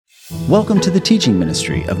Welcome to the teaching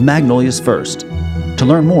ministry of Magnolia's First. To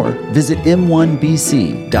learn more, visit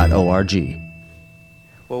m1bc.org.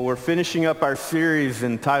 Well, we're finishing up our series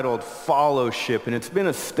entitled Fellowship, and it's been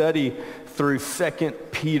a study through 2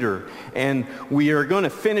 Peter. And we are going to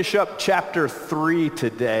finish up chapter 3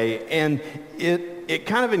 today, and it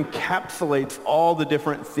kind of encapsulates all the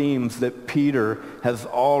different themes that Peter has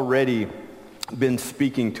already been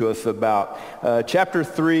speaking to us about. Chapter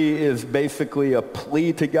 3 is basically a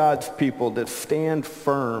plea to God's people to stand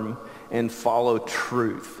firm and follow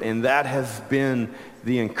truth. And that has been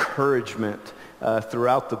the encouragement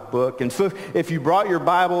throughout the book. And so if you brought your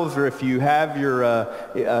Bibles or if you have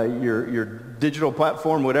your digital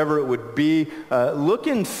platform, whatever it would be, look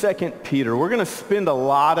in 2 Peter. We're going to spend a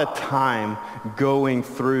lot of time going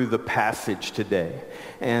through the passage today.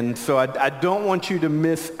 And so I don't want you to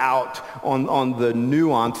miss out on the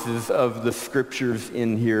nuances of the scriptures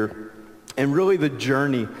in here and really the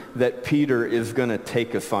journey that Peter is going to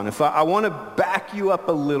take us on. And so I want to back you up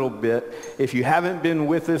a little bit if you haven't been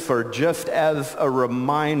with us, or just as a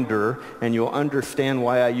reminder, and you'll understand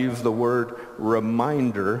why I use the word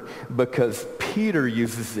reminder, because Peter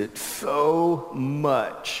uses it so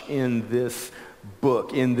much in this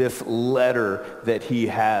book, in this letter that he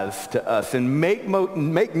has to us. And make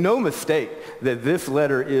no mistake that this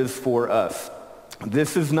letter is for us.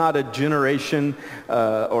 This is not a generation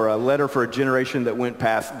or a letter for a generation that went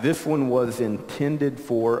past. This one was intended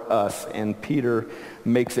for us, and Peter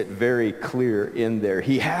makes it very clear in there.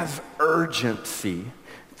 He has urgency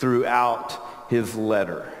throughout his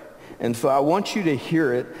letter. And so I want you to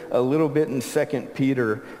hear it a little bit in 2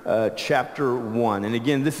 Peter chapter 1. And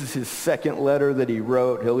again, this is his second letter that he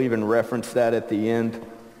wrote. He'll even reference that at the end.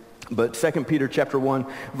 But 2 Peter chapter 1,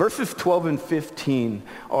 verses 12 and 15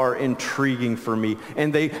 are intriguing for me.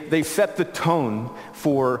 And they set the tone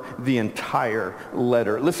for the entire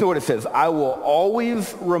letter. Listen to what it says. I will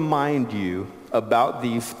always remind you about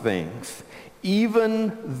these things,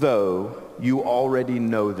 even though you already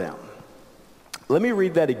know them. Let me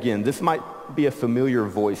read that again. This might be a familiar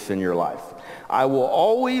voice in your life. I will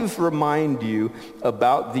always remind you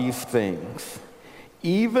about these things,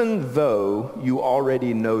 even though you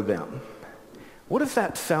already know them. What does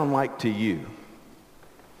that sound like to you?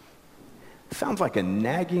 It sounds like a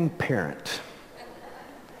nagging parent.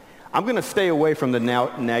 I'm going to stay away from the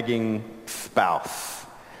nagging spouse.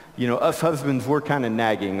 You know, us husbands, we're kind of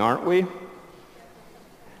nagging, aren't we?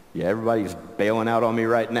 Yeah, everybody's bailing out on me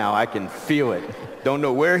right now. I can feel it. Don't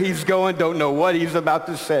know where he's going. Don't know what he's about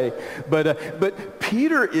to say. But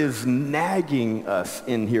Peter is nagging us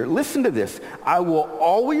in here. Listen to this. I will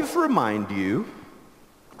always remind you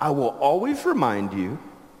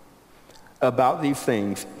about these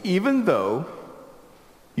things, even though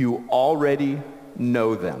you already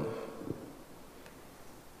know them.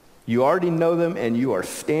 You already know them, and you are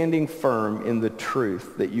standing firm in the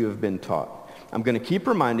truth that you have been taught. I'm going to keep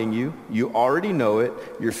reminding you. You already know it.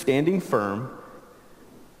 You're standing firm.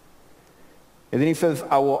 And then he says,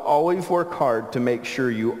 I will always work hard to make sure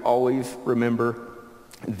you always remember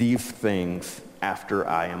these things after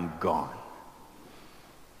I am gone.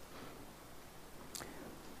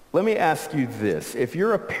 Let me ask you this. If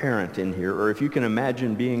you're a parent in here, or if you can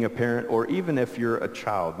imagine being a parent, or even if you're a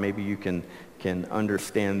child, maybe you can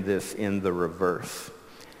understand this in the reverse.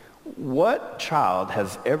 What child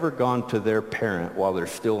has ever gone to their parent while they're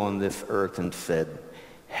still on this earth and said,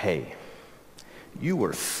 hey, you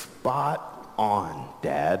were spot on,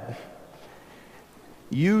 Dad.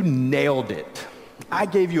 You nailed it. I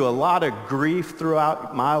gave you a lot of grief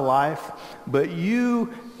throughout my life, but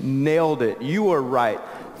you nailed it. You were right.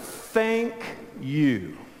 Thank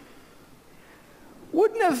you.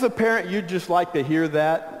 Wouldn't, as a parent, you just like to hear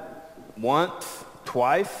that once,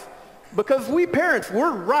 twice? Because we parents,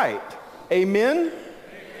 we're right. Amen?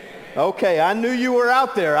 Okay, I knew you were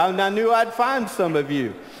out there. I knew I'd find some of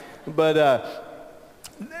you. But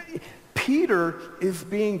Peter is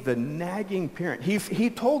being the nagging parent. He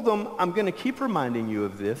told them, I'm going to keep reminding you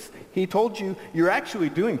of this. He told you, you're actually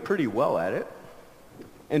doing pretty well at it.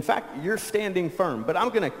 In fact, you're standing firm. But I'm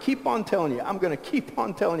going to keep on telling you. I'm going to keep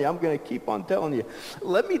on telling you. I'm going to keep on telling you.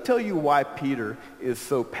 Let me tell you why Peter is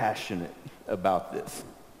so passionate about this.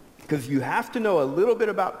 Because you have to know a little bit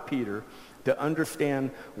about Peter to understand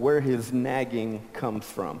where his nagging comes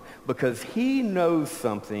from. Because he knows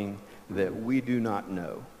something that we do not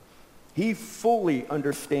know. He fully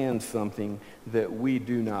understands something that we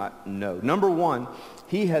do not know. Number one,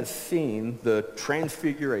 he has seen the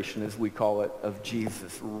transfiguration, as we call it, of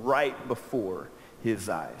Jesus right before his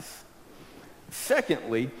eyes.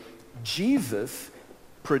 Secondly, Jesus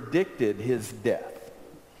predicted his death.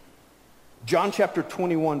 John chapter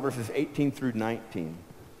 21, verses 18 through 19.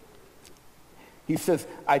 He says,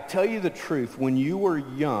 I tell you the truth, when you were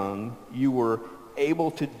young, you were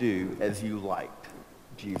able to do as you liked.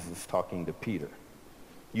 Jesus talking to Peter.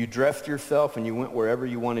 You dressed yourself and you went wherever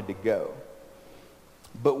you wanted to go.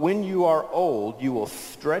 But when you are old, you will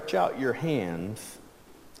stretch out your hands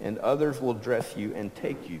and others will dress you and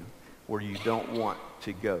take you where you don't want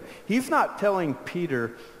to go. He's not telling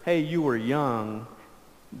Peter, hey, you were young,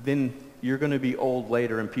 then you're going to be old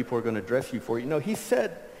later and people are going to dress you for you. No, he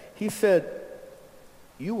said,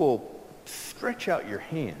 you will stretch out your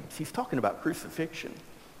hands. He's talking about crucifixion.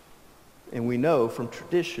 And we know from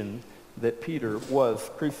tradition that Peter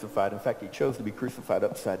was crucified. In fact, he chose to be crucified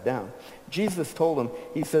upside down. Jesus told him,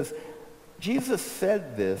 he says, Jesus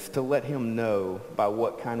said this to let him know by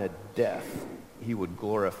what kind of death he would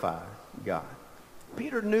glorify God.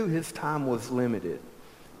 Peter knew his time was limited.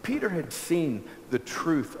 Peter had seen the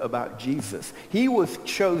truth about Jesus. He was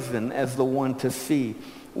chosen as the one to see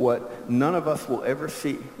what none of us will ever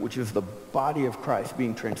see, which is the body of Christ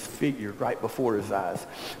being transfigured right before his eyes.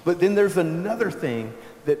 But then there's another thing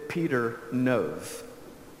that Peter knows.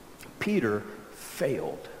 Peter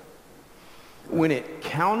failed. When it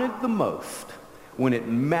counted the most, when it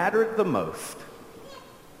mattered the most,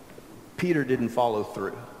 Peter didn't follow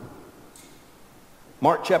through.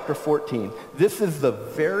 Mark chapter 14. This is the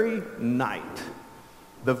very night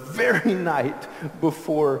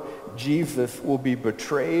before Jesus will be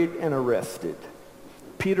betrayed and arrested.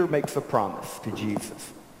 Peter makes a promise to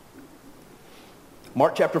Jesus.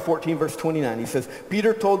 Mark chapter 14, verse 29, he says,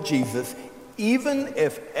 Peter told Jesus, even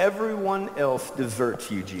if everyone else deserts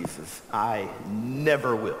you, Jesus, I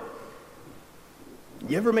never will.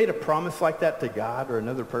 You ever made a promise like that to God or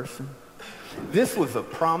another person? This was a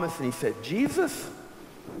promise, and he said, Jesus,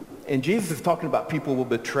 and Jesus is talking about people will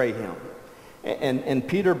betray him. And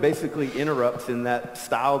Peter basically interrupts in that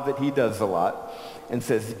style that he does a lot and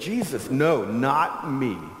says, Jesus, no, not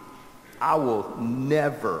me. I will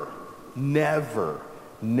never, never,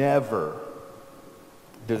 never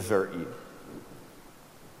desert you.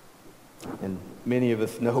 And many of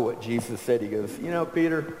us know what Jesus said. He goes, you know,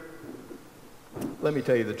 Peter, let me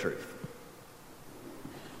tell you the truth.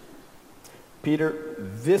 Peter,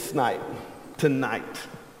 this night, tonight,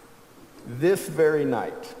 this very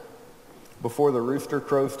night, before the rooster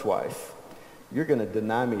crows twice, you're going to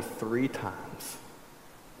deny me 3 times.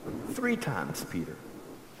 3 times, Peter.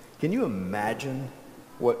 Can you imagine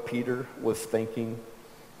what Peter was thinking?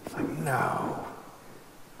 He's like, no,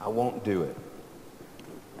 I won't do it.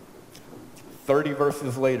 30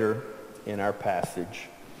 verses later in our passage,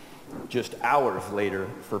 just hours later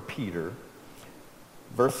for Peter,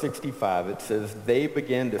 verse 65, it says, they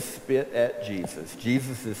began to spit at Jesus.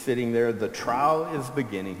 Jesus is sitting there. The trial is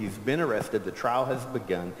beginning. He's been arrested. The trial has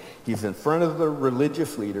begun. He's in front of the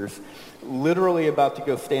religious leaders, literally about to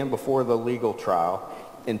go stand before the legal trial,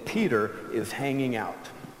 and Peter is hanging out.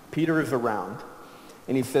 Peter is around.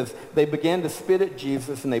 And he says, they began to spit at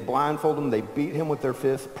Jesus, and they blindfolded him. They beat him with their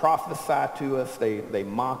fists, prophesy to us. They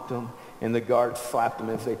mocked him, and the guards slapped him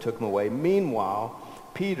as they took him away. Meanwhile,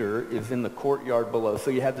 Peter is in the courtyard below.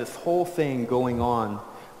 So you have this whole thing going on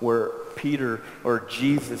where Peter or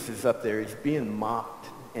Jesus is up there. He's being mocked,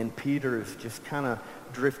 and Peter is just kind of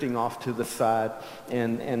drifting off to the side.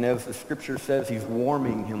 And as the scripture says, he's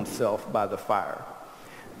warming himself by the fire.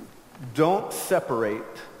 Don't separate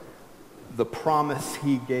the promise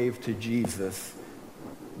he gave to Jesus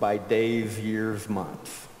by days, years,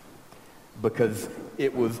 months. Because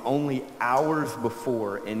it was only hours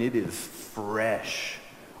before, and it is fresh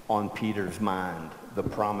on Peter's mind, the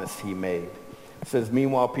promise he made. It says,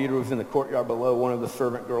 meanwhile, Peter was in the courtyard below. One of the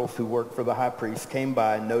servant girls who worked for the high priest came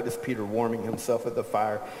by and noticed Peter warming himself at the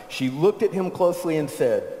fire. She looked at him closely and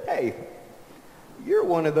said, hey, you're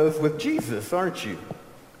one of those with Jesus, aren't you?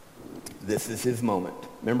 This is his moment.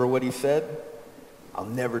 Remember what he said? I'll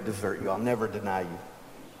never desert you. I'll never deny you.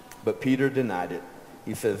 But Peter denied it.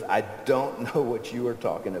 He says, I don't know what you are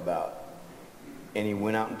talking about. And he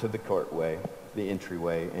went out into the courtway, the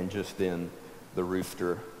entryway, and just then the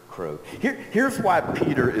rooster crowed. Here's why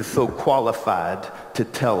Peter is so qualified to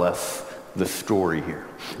tell us the story here.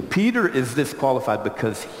 Peter is disqualified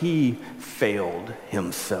because he failed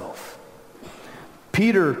himself.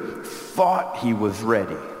 Peter thought he was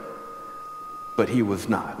ready, but he was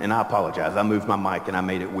not. And I apologize. I moved my mic and I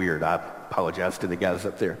made it weird. I apologize to the guys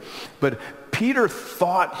up there. But Peter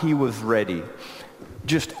thought he was ready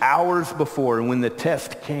just hours before, and when the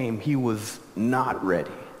test came, he was not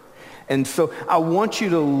ready. And so I want you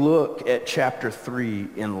to look at chapter 3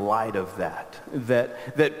 in light of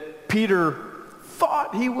that Peter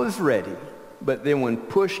thought he was ready, but then when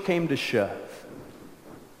push came to shove,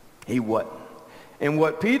 he wasn't. And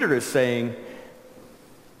what Peter is saying,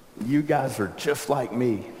 you guys are just like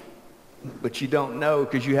me, but you don't know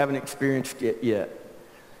because you haven't experienced it yet.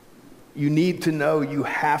 You need to know, you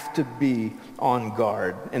have to be on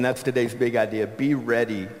guard. And that's today's big idea. Be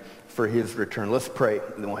ready for his return. Let's pray,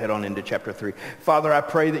 and then we'll head on into chapter 3. Father, I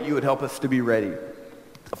pray that you would help us to be ready.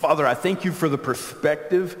 Father, I thank you for the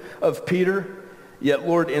perspective of Peter, yet,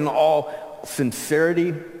 Lord, in all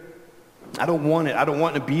sincerity, I don't want it. I don't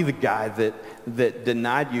want to be the guy that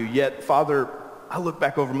denied you. Yet, Father, I look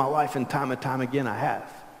back over my life and time again I have.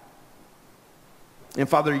 And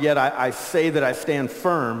Father, yet I say that I stand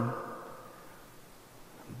firm.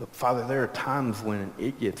 But Father, there are times when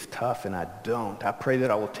it gets tough and I don't. I pray that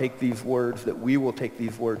I will take these words, that we will take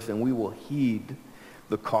these words, and we will heed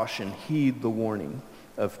the caution, heed the warning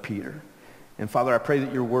of Peter. And Father, I pray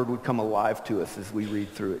that your word would come alive to us as we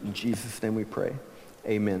read through it. In Jesus' name we pray.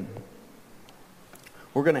 Amen.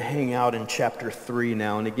 We're going to hang out in chapter 3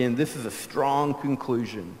 now. And again, this is a strong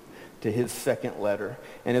conclusion to his second letter.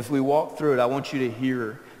 And as we walk through it, I want you to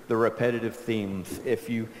hear the repetitive themes. If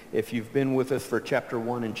you've been with us for chapter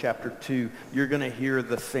 1 and chapter 2, you're going to hear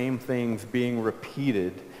the same things being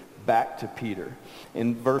repeated back to Peter.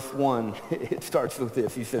 In verse 1, it starts with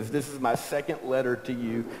this. He says, "This is my second letter to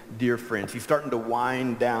you, dear friends." He's starting to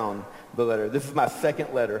wind down the letter. This is my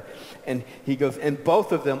second letter. And he goes, "In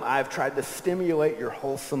both of them, I've tried to stimulate your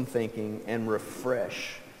wholesome thinking and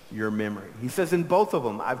refresh your memory." He says, in both of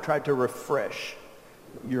them, I've tried to refresh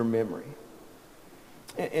your memory.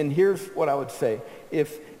 And here's what I would say.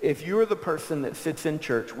 If you're the person that sits in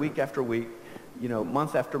church week after week,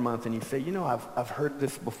 month after month, and you say, I've heard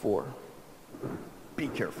this before, be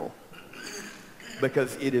careful.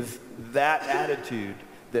 Because it is that attitude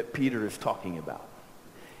that Peter is talking about.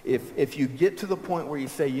 If you get to the point where you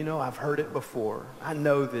say, I've heard it before, I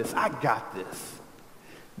know this, I got this,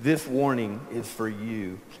 this warning is for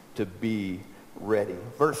you to be ready.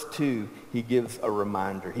 Verse 2, he gives a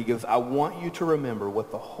reminder. He goes, "I want you to remember what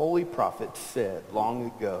the holy prophet said long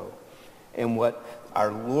ago and what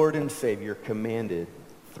our Lord and Savior commanded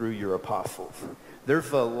through your apostles."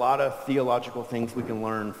 There's a lot of theological things we can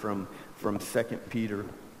learn from 2 Peter,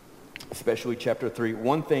 especially chapter 3.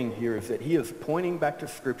 One thing here is that he is pointing back to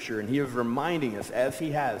Scripture, and he is reminding us, as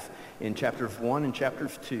he has in chapters 1 and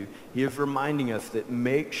chapters 2, he is reminding us that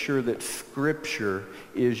make sure that Scripture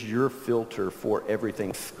is your filter for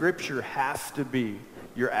everything. Scripture has to be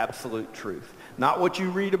your absolute truth. Not what you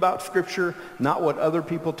read about Scripture, not what other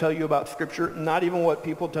people tell you about Scripture, not even what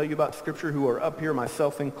people tell you about Scripture who are up here,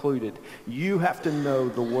 myself included. You have to know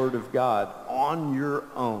the Word of God on your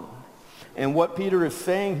own. And what Peter is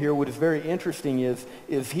saying here, what is very interesting is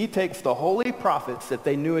he takes the holy prophets that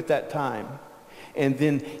they knew at that time, and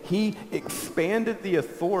then he expanded the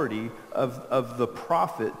authority of the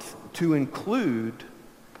prophets to include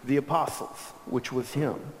the apostles, which was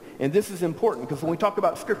him. And this is important because when we talk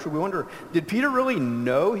about Scripture, we wonder, did Peter really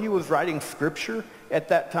know he was writing Scripture at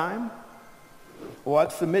that time? Well,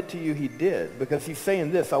 I'd submit to you he did, because he's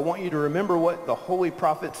saying this: I want you to remember what the holy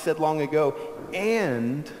prophets said long ago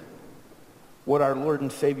and what our Lord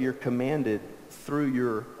and Savior commanded through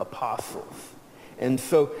your apostles. And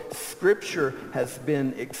so Scripture has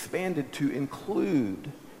been expanded to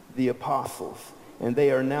include the apostles, and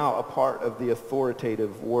they are now a part of the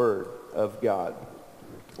authoritative Word of God.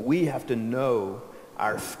 We have to know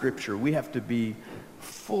our Scripture. We have to be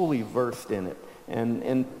fully versed in it.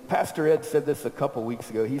 And Pastor Ed said this a couple weeks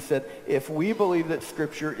ago. He said, if we believe that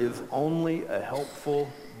Scripture is only a helpful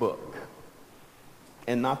book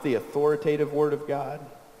and not the authoritative Word of God,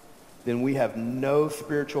 then we have no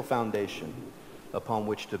spiritual foundation upon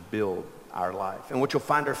which to build our life. And what you'll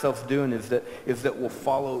find ourselves doing is that we'll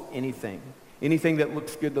follow anything that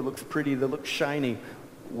looks good, that looks pretty, that looks shiny.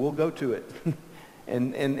 We'll go to it.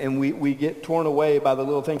 And we get torn away by the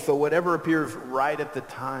little things. So whatever appears right at the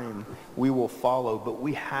time, we will follow. But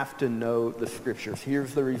we have to know the Scriptures.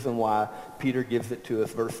 Here's the reason why Peter gives it to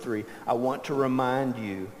us. Verse 3, I want to remind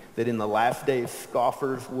you that in the last days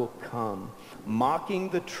scoffers will come, mocking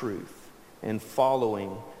the truth and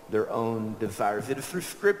following their own desires. It is through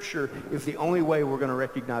Scripture is the only way we're going to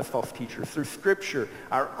recognize false teachers. Through Scripture,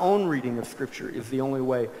 our own reading of Scripture is the only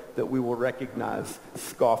way that we will recognize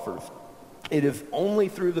scoffers. It is only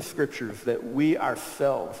through the Scriptures that we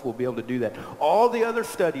ourselves will be able to do that. All the other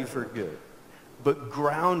studies are good, but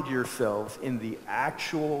ground yourselves in the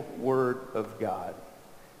actual Word of God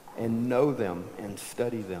and know them and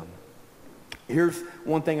study them. Here's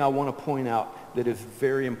one thing I want to point out that is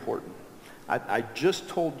very important. I just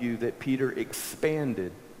told you that Peter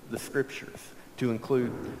expanded the Scriptures to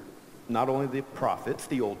include not only the prophets,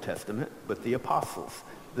 the Old Testament, but the apostles,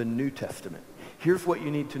 the New Testament. Here's what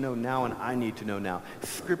you need to know now, and I need to know now.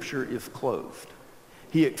 Scripture is closed.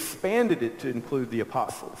 He expanded it to include the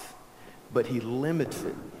apostles, but he limits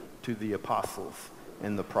it to the apostles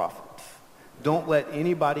and the prophets. Don't let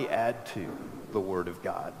anybody add to the Word of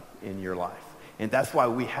God in your life. And that's why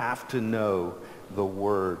we have to know the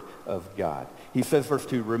Word of God. He says, verse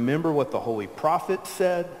 2, remember what the holy prophet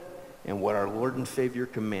said and what our Lord and Savior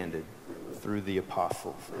commanded through the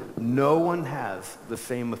apostles. No one has the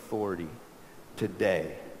same authority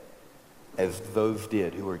today as those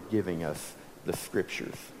did who are giving us the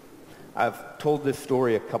Scriptures. I've told this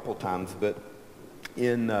story a couple times, but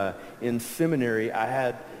in seminary,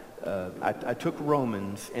 I took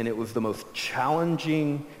Romans, and it was the most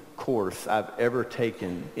challenging course I've ever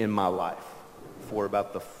taken in my life for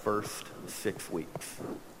about the first 6 weeks.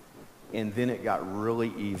 And then it got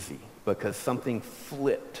really easy because something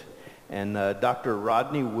flipped. And Dr.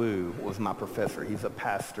 Rodney Wu was my professor. He's a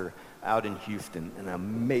pastor out in Houston, an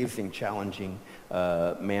amazing, challenging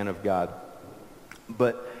man of God.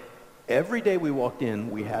 But every day we walked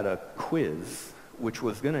in, we had a quiz, which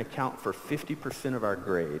was going to account for 50% of our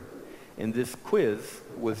grade. And this quiz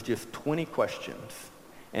was just 20 questions.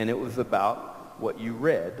 And it was about what you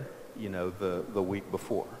read, the week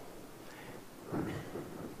before.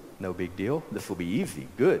 No big deal. This will be easy.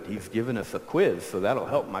 Good. He's given us a quiz, so that'll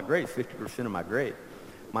help my grade, 50% of my grade.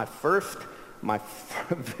 My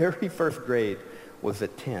very first grade was a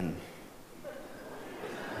 10.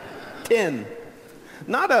 10.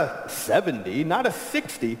 Not a 70, not a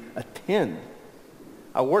 60, a 10.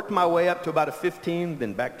 I worked my way up to about a 15,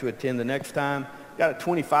 then back to a 10 the next time. Got a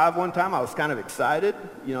 25 one time. I was kind of excited.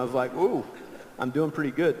 I was like, ooh, I'm doing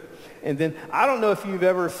pretty good. And then I don't know if you've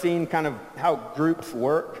ever seen kind of how groups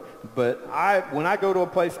work, but when I go to a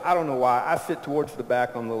place, I don't know why, I sit towards the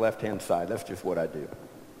back on the left-hand side. That's just what I do.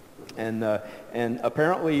 And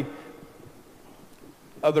apparently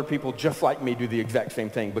other people just like me do the exact same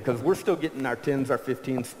thing because we're still getting our 10s, our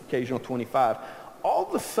 15s, occasional 25. All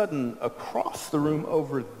of a sudden, across the room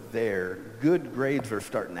over there, good grades are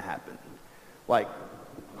starting to happen. Like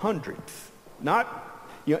hundreds.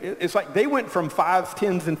 It's like they went from 5s,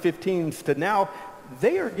 10s, and 15s to now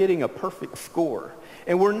they are getting a perfect score.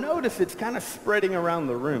 And we're notice it's kind of spreading around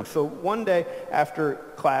the room. So one day after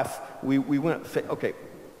class, we went up and said, okay,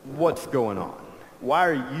 what's going on? Why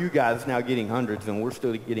are you guys now getting hundreds and we're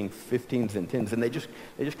still getting 15s and 10s? And they just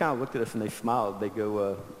kind of looked at us and they smiled. They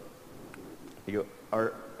go,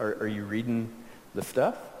 are you reading the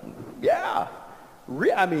stuff? Yeah.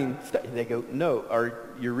 They go, no,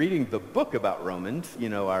 you're reading the book about Romans,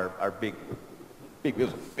 our big, it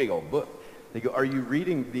was a big old book. They go, are you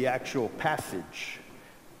reading the actual passage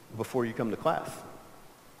before you come to class?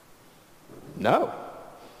 No.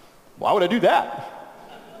 Why would I do that?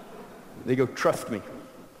 They go, trust me.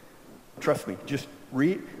 Just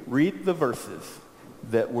read the verses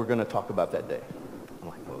that we're going to talk about that day. I'm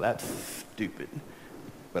like, well, that's stupid,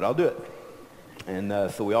 but I'll do it.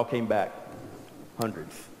 And so we all came back.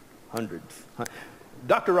 Hundreds.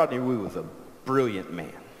 Dr. Rodney Wu was a brilliant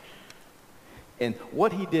man. And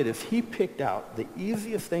what he did is he picked out the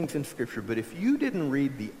easiest things in Scripture, but if you didn't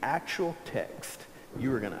read the actual text,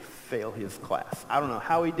 you were going to fail his class. I don't know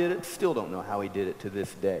how he did it, still don't know how he did it to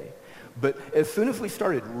this day. But as soon as we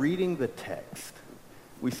started reading the text,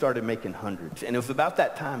 we started making hundreds. And it was about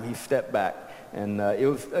that time he stepped back. And it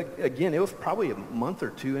was probably a month or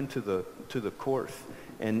two into the course.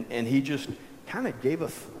 And he just kind of gave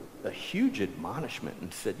us a huge admonishment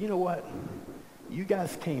and said, you know what? You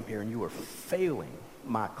guys came here and you were failing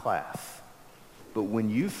my class. But when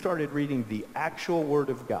you started reading the actual Word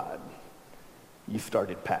of God, you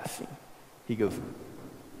started passing. He goes,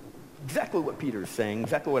 exactly what Peter is saying,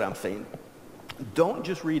 exactly what I'm saying. Don't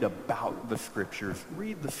just read about the Scriptures.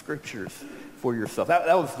 Read the Scriptures for yourself.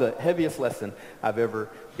 That was the heaviest lesson I've ever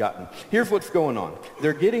gotten. Here's what's going on.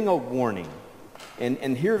 They're getting a warning.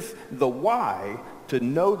 And here's the why to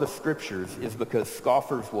know the Scriptures is because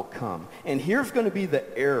scoffers will come. And here's going to be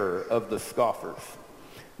the error of the scoffers.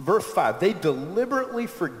 Verse 5, they deliberately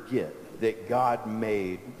forget that God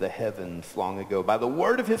made the heavens long ago. By the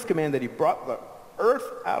word of his command that he brought the earth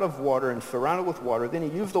out of water and surrounded with water. Then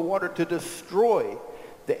he used the water to destroy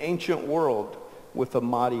the ancient world with a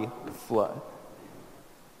mighty flood.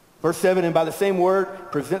 Verse 7, and by the same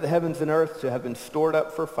word, present the heavens and earth to have been stored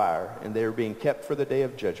up for fire, and they are being kept for the day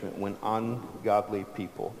of judgment when ungodly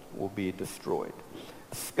people will be destroyed.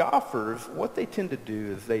 Scoffers, what they tend to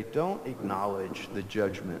do is they don't acknowledge the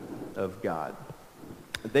judgment of God.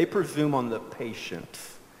 They presume on the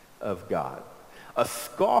patience of God. A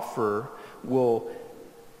scoffer will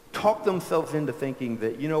talk themselves into thinking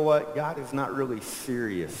that, you know what, God is not really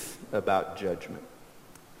serious about judgment.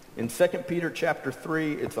 In 2 Peter chapter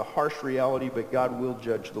 3, it's a harsh reality, but God will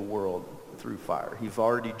judge the world through fire. He's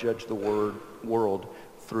already judged the world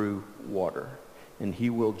through water, and he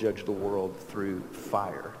will judge the world through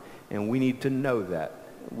fire. And we need to know that.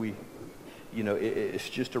 It's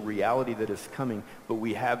just a reality that is coming, but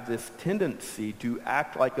we have this tendency to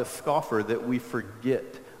act like a scoffer that we forget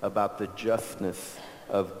about the justness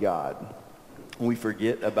of God. We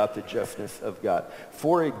forget about the justness of God.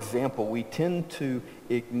 For example, we tend to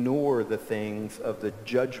ignore the things of the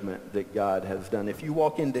judgment that God has done. If you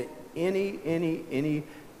walk into any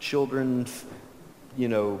children's,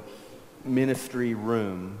 ministry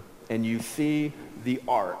room and you see the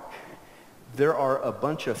ark, there are a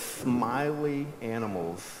bunch of smiley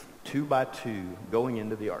animals, 2 by 2, going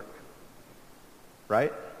into the ark,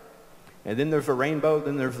 right? And then there's a rainbow,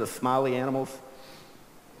 then there's the smiley animals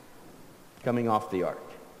coming off the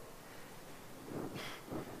ark.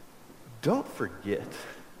 Don't forget,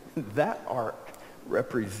 that ark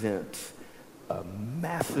represents a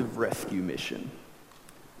massive rescue mission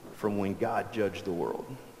from when God judged the world.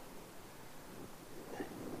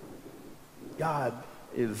 God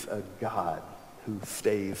is a God who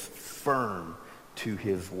stays firm to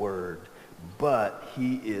his word, but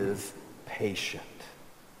he is patient.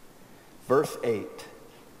 Verse 8,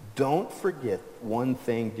 don't forget one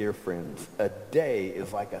thing, dear friends. A day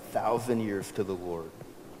is like 1,000 years to the Lord,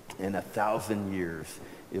 and 1,000 years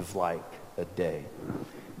is like a day.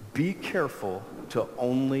 Be careful to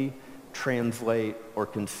only translate or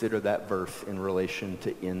consider that verse in relation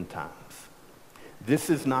to end times.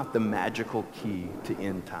 This is not the magical key to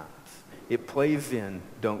end times. It plays in,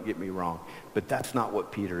 don't get me wrong, but that's not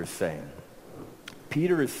what Peter is saying.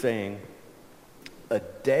 Peter is saying a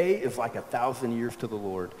day is like 1,000 years to the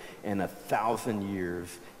Lord, and 1,000 years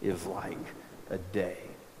is like a day.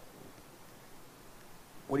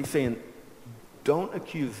 What he's saying, don't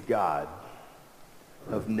accuse God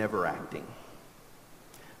of never acting.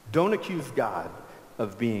 Don't accuse God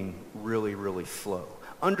of being really, really slow.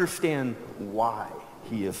 Understand why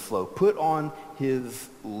he is slow. Put on his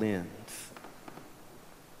lens.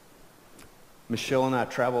 Michelle and I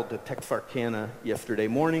traveled to Texarkana yesterday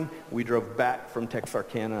morning. We drove back from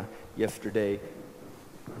Texarkana yesterday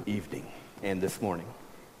evening and this morning.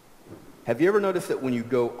 Have you ever noticed that when you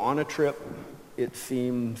go on a trip, it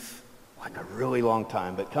seems like a really long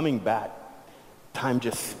time, but coming back, time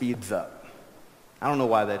just speeds up? I don't know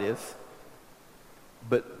why that is,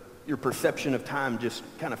 but your perception of time just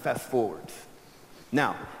kind of fast forwards.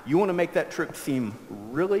 Now, you want to make that trip seem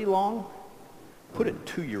really long? Put a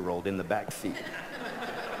 2-year-old in the back seat.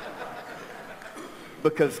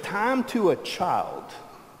 Because time to a child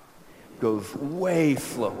goes way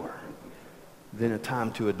slower than a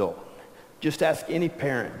time to adult. Just ask any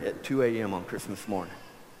parent at 2 a.m. on Christmas morning.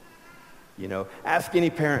 Ask any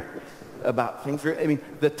parent about things.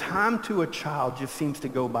 The time to a child just seems to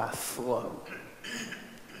go by slow.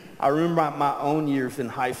 I remember my own years in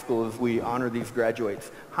high school as we honor these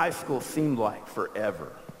graduates. High school seemed like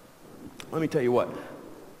forever. Let me tell you what,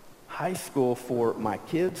 high school for my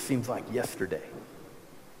kids seems like yesterday.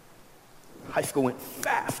 High school went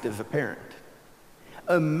fast as a parent.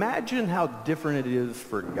 Imagine how different it is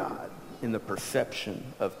for God in the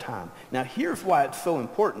perception of time. Now here's why it's so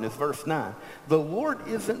important, is verse 9. The Lord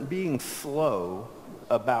isn't being slow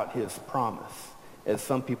about his promise, as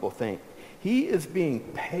some people think. He is being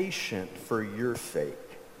patient for your sake,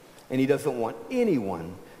 and he doesn't want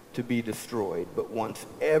anyone to be destroyed, but wants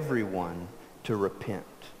everyone to repent.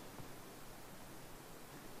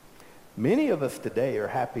 Many of us today are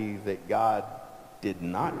happy that God did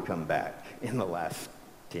not come back in the last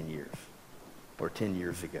 10 years or 10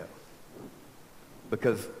 years ago,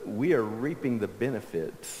 because we are reaping the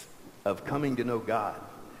benefits of coming to know God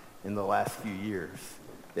in the last few years,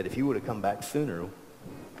 that if he would have come back sooner,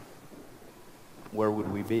 where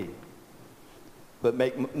would we be? But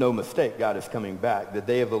make no mistake, God is coming back. The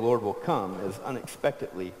day of the Lord will come as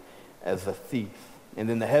unexpectedly as a thief. And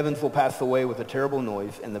then the heavens will pass away with a terrible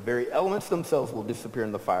noise, and the very elements themselves will disappear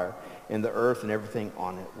in the fire, and the earth and everything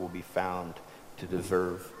on it will be found to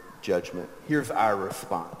deserve judgment. Here's our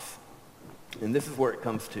response. And this is where it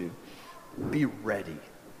comes to. Be ready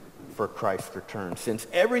for Christ's return. Since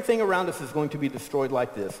everything around us is going to be destroyed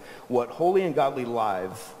like this, what holy and godly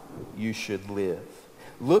lives you should live,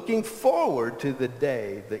 looking forward to the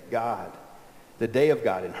day of God,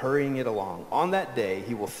 and hurrying it along. On that day,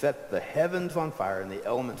 he will set the heavens on fire, and the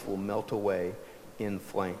elements will melt away in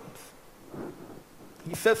flames.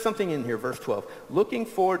 He says something in here, verse 12, looking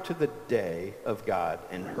forward to the day of God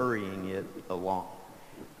and hurrying it along.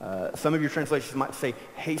 Some of your translations might say,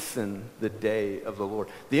 hasten the day of the Lord.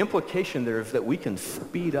 The implication there is that we can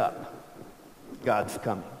speed up God's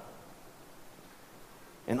coming.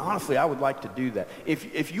 And honestly, I would like to do that.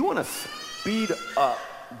 If you want to speed up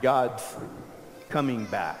God's coming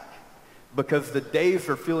back, because the days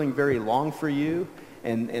are feeling very long for you,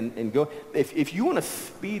 and go, if you want to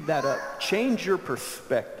speed that up, change your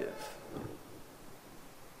perspective.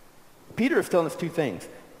 Peter is telling us two things.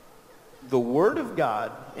 The Word of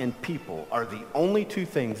God and people are the only two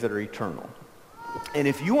things that are eternal. And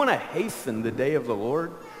if you want to hasten the day of the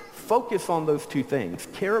Lord, focus on those two things.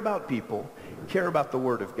 Care about people, care about the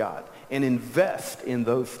Word of God, and invest in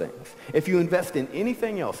those things. If you invest in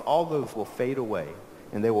anything else, all those will fade away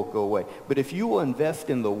and they will go away. But if you will invest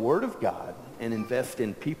in the Word of God and invest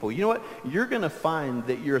in people, you know what? You're going to find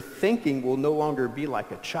that your thinking will no longer be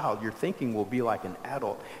like a child. Your thinking will be like an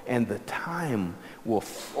adult, and the time will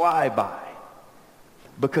fly by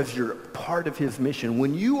because you're part of his mission.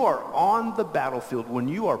 When you are on the battlefield, when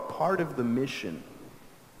you are part of the mission,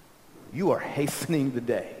 you are hastening the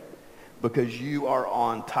day because you are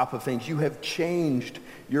on top of things. You have changed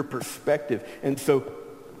your perspective. And so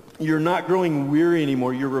you're not growing weary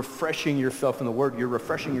anymore. You're refreshing yourself in the Word. You're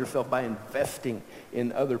refreshing yourself by investing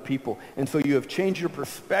in other people. And so you have changed your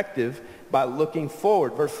perspective by looking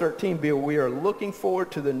forward. Verse 13, we are looking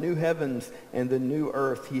forward to the new heavens and the new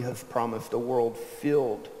earth. He has promised a world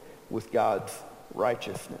filled with God's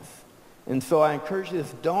righteousness. And so I encourage you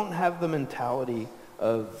this. Don't have the mentality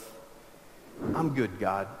of, I'm good,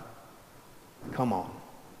 God. Come on.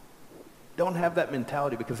 Don't have that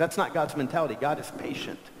mentality, because that's not God's mentality. God is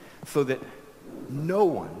patient, so that no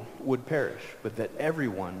one would perish, but that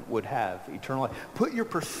everyone would have eternal life. Put your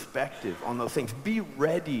perspective on those things. Be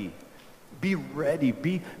ready. Be ready.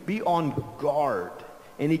 Be on guard.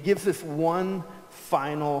 And he gives us one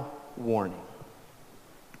final warning.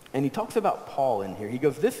 And he talks about Paul in here. He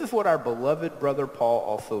goes, this is what our beloved brother Paul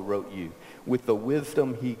also wrote you, with the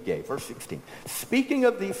wisdom he gave. Verse 16. Speaking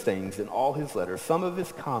of these things in all his letters, some of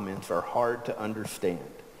his comments are hard to understand.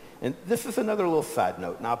 And this is another little side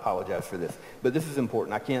note, and I apologize for this, but this is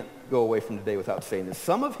important. I can't go away from today without saying this.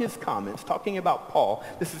 Some of his comments, talking about Paul,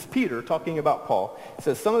 this is Peter talking about Paul,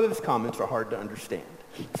 says some of his comments are hard to understand.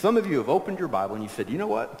 Some of you have opened your Bible and you said, you know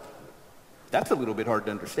what? That's a little bit hard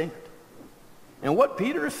to understand. And what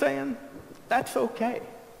Peter is saying, that's okay.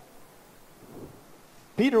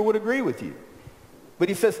 Peter would agree with you. But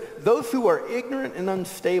he says, those who are ignorant and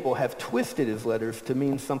unstable have twisted his letters to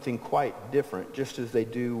mean something quite different, just as they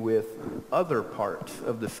do with other parts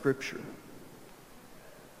of the Scripture.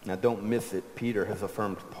 Now don't miss it. Peter has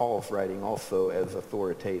affirmed Paul's writing also as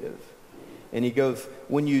authoritative. And he goes,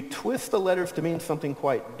 when you twist the letters to mean something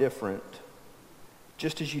quite different,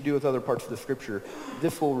 just as you do with other parts of the Scripture,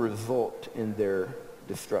 this will result in their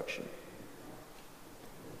destruction.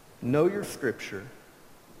 Know your Scripture.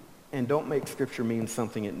 And don't make Scripture mean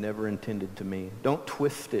something it never intended to mean. Don't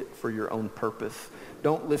twist it for your own purpose.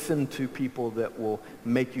 Don't listen to people that will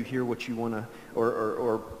make you hear what you want to,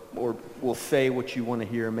 or will say what you want to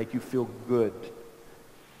hear and make you feel good.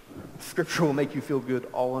 Scripture will make you feel good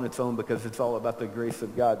all on its own, because it's all about the grace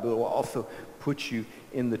of God, but it will also put you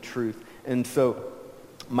in the truth. And so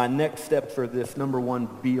my next step for this, number one,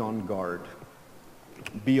 be on guard.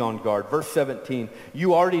 Be on guard. Verse 17,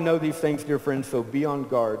 you already know these things, dear friends, so be on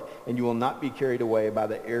guard, and you will not be carried away by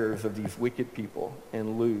the errors of these wicked people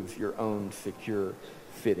and lose your own secure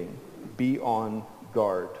fitting. Be on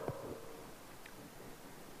guard.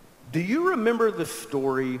 Do you remember the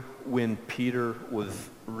story when Peter was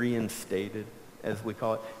reinstated, as we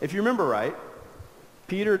call it? If you remember right,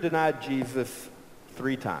 Peter denied Jesus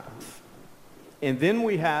 3 times. And then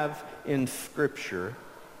we have in Scripture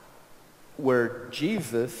where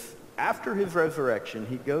Jesus, after his resurrection,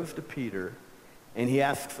 he goes to Peter and he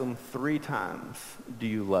asks him 3 times, do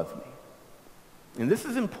you love me? And this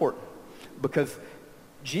is important because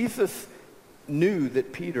Jesus knew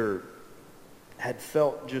that Peter had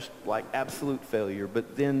felt just like absolute failure,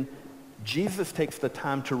 but then Jesus takes the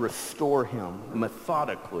time to restore him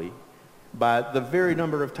methodically. By the very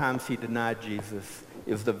number of times he denied Jesus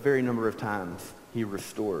is the very number of times he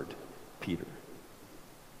restored Peter.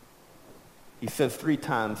 He says 3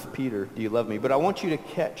 times, Peter, do you love me? But I want you to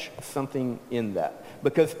catch something in that.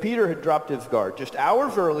 Because Peter had dropped his guard. Just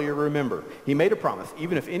hours earlier, remember, he made a promise.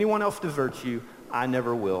 Even if anyone else deserts you, I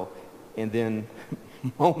never will. And then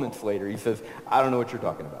moments later, he says, I don't know what you're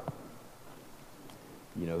talking about.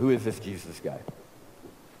 You know, who is this Jesus guy?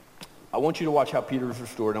 I want you to watch how Peter is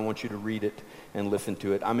restored. I want you to read it and listen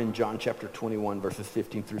to it. I'm in John chapter 21, verses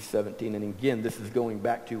 15 through 17. And again, this is going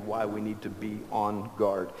back to why we need to be on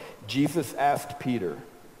guard. Jesus asked Peter,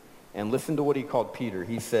 And listen to what he called Peter.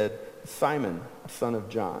 He said, Simon, son of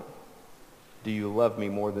John, do you love me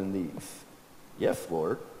more than these? Yes,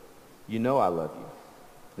 Lord. You know I love you.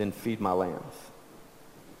 Then feed my lambs.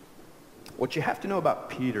 What you have to know about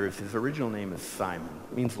Peter is his original name is Simon.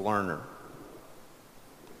 It means learner.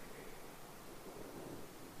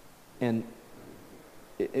 And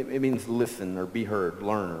it means listen or be heard,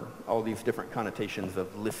 learner. All these different connotations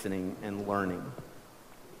of listening and learning.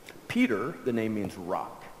 Peter, the name means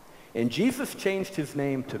rock. And Jesus changed his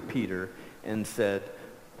name to Peter and said,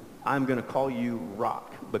 I'm going to call you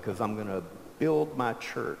rock because I'm going to build my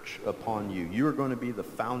church upon you. You are going to be the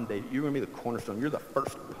foundation. You're going to be the cornerstone. You're the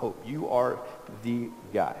first pope. You are the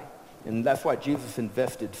guy. And that's why Jesus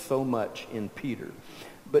invested so much in Peter.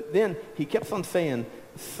 But then he kept on saying,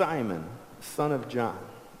 Simon, son of John,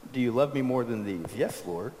 do you love me more than these? Yes,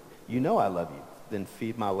 Lord. You know I love you. Then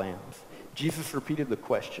feed my lambs. Jesus repeated the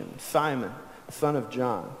question, Simon, son of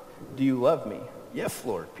John, do you love me? Yes,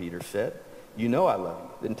 Lord, Peter said. You know I love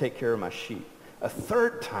you. Then take care of my sheep. A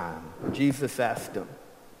third time, Jesus asked him,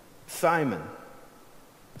 Simon,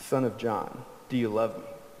 son of John, do you love me?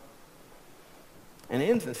 And it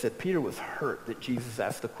ends and said Peter was hurt that Jesus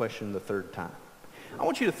asked the question the third time. I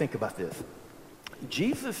want you to think about this.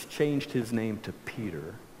 Jesus changed his name to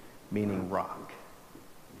Peter, meaning rock.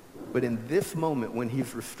 But in this moment when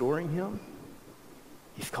he's restoring him,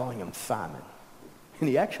 he's calling him Simon. And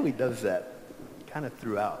he actually does that kind of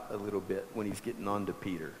throughout a little bit when he's getting on to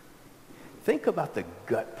Peter. Think about the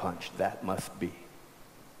gut punch that must be.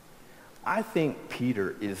 I think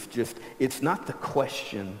Peter is just, it's not the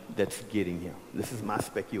question that's getting him. This is my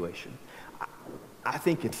speculation. I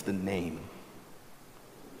think it's the name.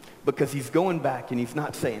 Because he's going back and he's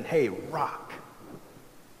not saying, hey, rock,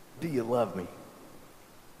 do you love me?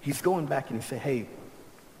 He's going back and he's saying, hey,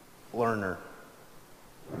 learner,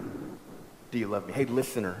 do you love me? Hey,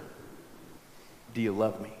 listener, do you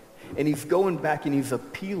love me? And he's going back and he's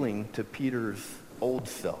appealing to Peter's old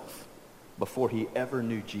self before he ever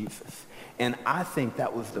knew Jesus. And I think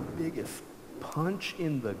that was the biggest punch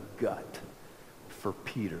in the gut for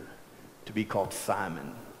Peter to be called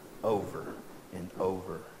Simon over and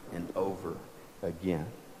over and over again.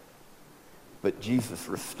 But Jesus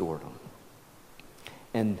restored him.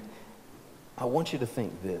 And I want you to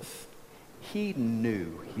think this. He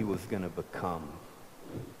knew he was going to become,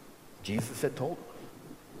 Jesus had told him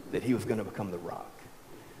that he was going to become the rock.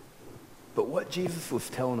 But what Jesus was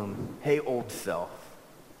telling him, hey, old self,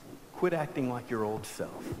 quit acting like your old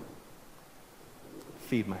self.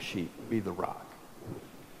 Feed my sheep, be the rock.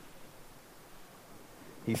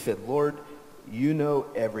 He said, Lord, you know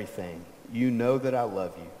everything. You know that I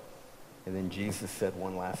love you. And then Jesus said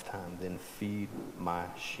one last time, then feed my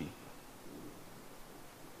sheep.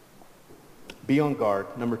 Be on guard.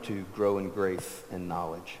 Number 2, grow in grace and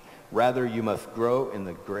knowledge. Rather, you must grow in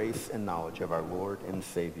the grace and knowledge of our Lord and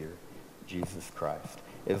Savior, Jesus Christ.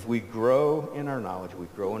 As we grow in our knowledge, we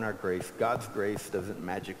grow in our grace. God's grace doesn't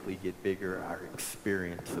magically get bigger. Our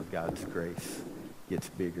experience of God's grace gets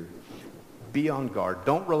bigger. Be on guard.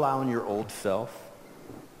 Don't rely on your old self.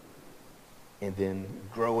 And then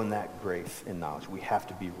grow in that grace and knowledge. We have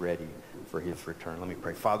to be ready for his return. Let me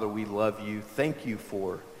pray. Father, we love you. Thank you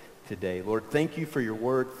for today. Lord, thank you for your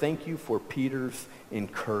word. Thank you for Peter's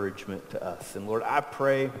encouragement to us. And Lord, I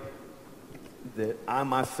pray that I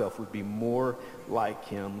myself would be more like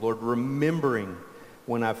him. Lord, remembering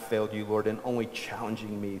when I've failed you, Lord, and only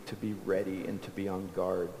challenging me to be ready and to be on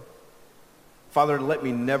guard. Father, let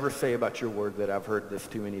me never say about your word that I've heard this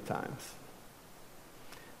too many times.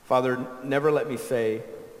 Father, never let me say,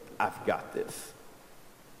 I've got this.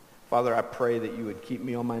 Father, I pray that you would keep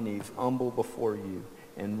me on my knees, humble before you,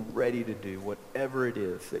 and ready to do whatever it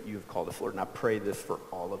is that you have called us, Lord. And I pray this for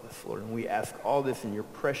all of us, Lord. And we ask all this in your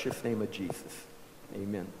precious name of Jesus.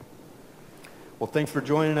 Amen. Well, thanks for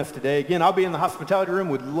joining us today. Again, I'll be in the hospitality room.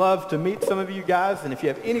 Would love to meet some of you guys. And if you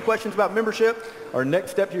have any questions about membership or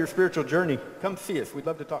next step to your spiritual journey, come see us. We'd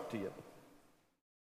love to talk to you.